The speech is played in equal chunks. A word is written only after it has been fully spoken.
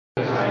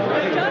All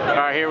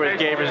right, here with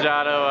Gabe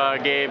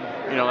Rosado. Gabe,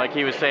 like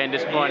he was saying,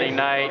 disappointing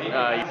night.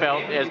 You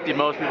felt, as did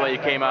most people, that you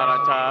came out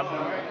on top.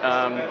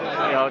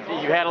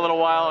 You had a little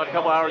while, a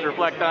couple hours to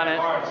reflect on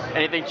it.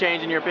 Anything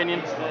change in your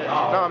opinion?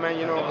 No, man, I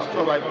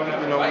feel like, we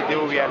did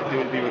what we had to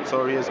do to be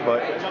victorious,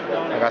 but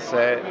like I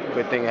said,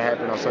 good thing it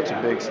happened on such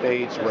a big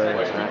stage where,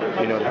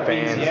 the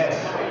fans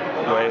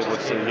were able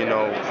to,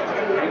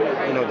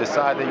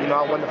 decide that,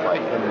 I won the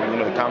fight. And,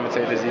 the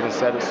commentators even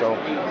said it, so,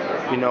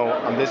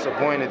 I'm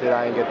disappointed that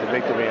I didn't get the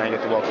victory and I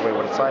didn't get to walk away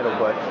with a title,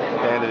 but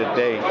at the end of the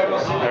day,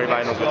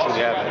 everybody knows what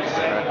truly happened.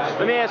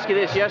 Let me ask you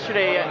this.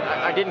 Yesterday,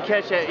 I didn't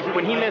catch it.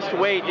 When he missed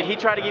weight, did he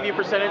try to give you a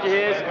percentage of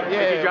his?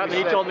 Yeah.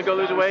 He told him to go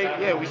lose weight?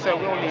 Yeah, we said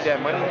we don't need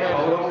that money,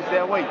 man. We'll lose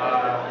that weight.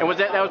 And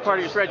that was part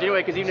of your strategy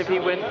anyway, because even if he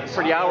went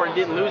for the hour and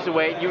didn't lose the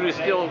weight, you would have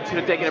still could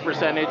have taken a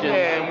percentage.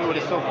 And we would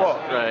have still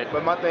fought. Right.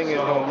 But my thing is,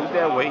 don't lose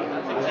that weight. You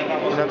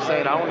know what I'm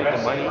saying? I don't need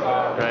the money.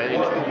 Right.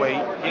 Lose the weight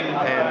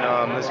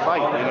and let's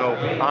fight.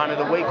 Honor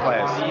the weight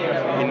class.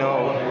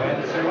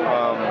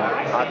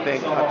 I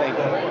think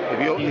if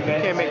you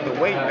can't make the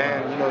weight,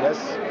 man, that's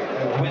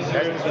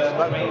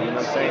disrespectful. You know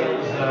what I'm saying?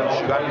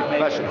 You got to be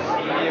professional.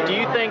 Do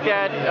you think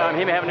that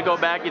him having to go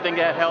back, you think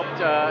that helped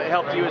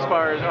you as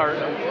far as,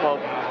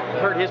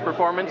 hurt his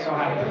performance?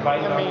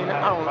 I mean,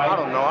 I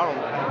don't know.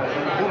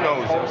 Who knows? You know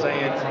what I'm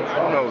saying?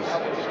 Who knows?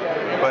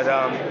 But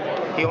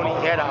he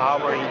had an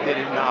hour. He did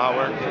it in an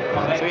hour,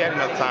 so he had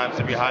enough time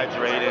to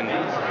rehydrate and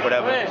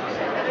whatever.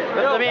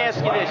 Let me ask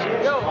you this. He won,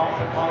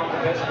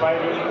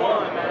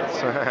 man.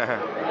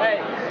 Hey,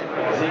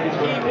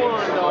 he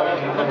won, dog.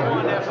 He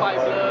won that fight,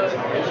 blood.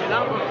 And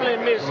I'm from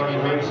Flint,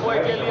 Michigan, man. Boy,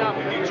 Kelly, I'm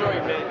from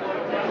Detroit, man.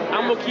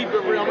 I'm gonna keep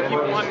it real. I'm gonna keep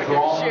it 100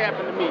 because shit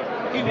happened to me.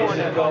 He won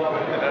that, dog.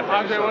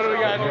 Andre, what do we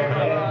got here?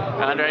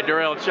 Andre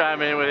Durrell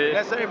chime in with it.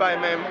 That's everybody,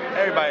 man.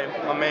 Everybody.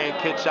 My man,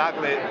 Kid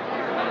Chocolate,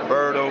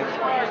 Birdo,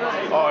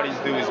 all these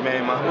dudes,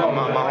 man. My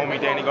homie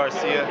Danny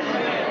Garcia.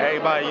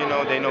 Everybody,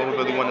 they know who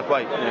really won the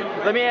fight.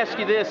 Let me ask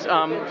you this.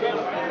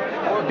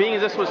 Being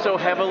as this was so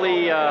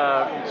heavily,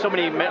 so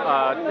many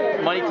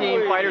money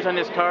team fighters on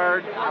this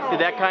card, did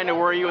that kind of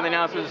worry you when they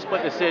announced it was a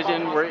split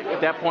decision?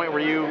 At that point, were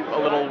you a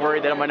little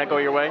worried that it might not go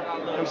your way?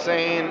 I'm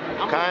saying,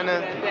 kind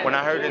of. When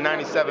I heard the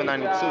 97,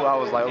 92, I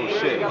was like, oh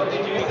shit. You know what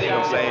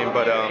I'm saying?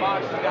 But,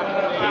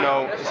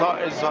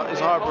 it's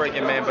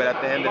heartbreaking, man. But at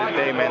the end of the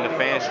day, man, the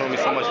fans show me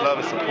so much love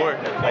and support.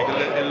 Like,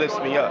 it lifts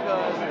me up.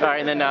 All right,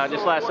 and then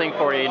just last thing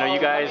for you. You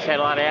guys had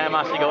a lot of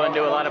animosity go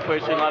into it, a lot of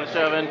pushing, a lot of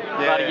shoving,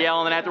 a lot of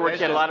yelling, and afterwards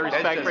you had a lot of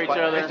respect for each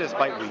other. It's just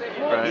fight week.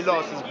 Right. He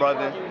lost his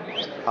brother.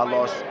 I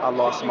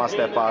lost my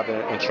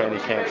stepfather in training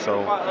camp.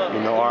 So,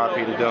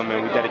 RIP to them,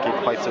 and we dedicate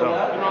the fight to them.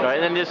 All right,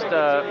 and then just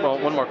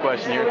one more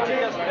question here.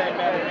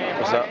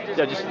 What's up?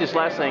 Yeah, just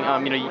last thing.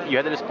 You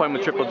had the disappointment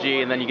with Triple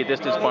G, and then you get this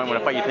disappointment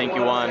when a fight you think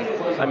you won.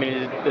 I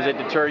mean, does it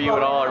deter you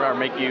at all, or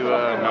make you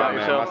doubt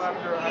yourself?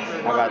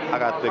 I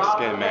got thick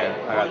skin, man.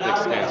 I got thick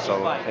skin,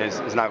 so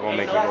it's not gonna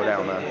make me go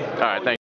down, man. All right, thanks.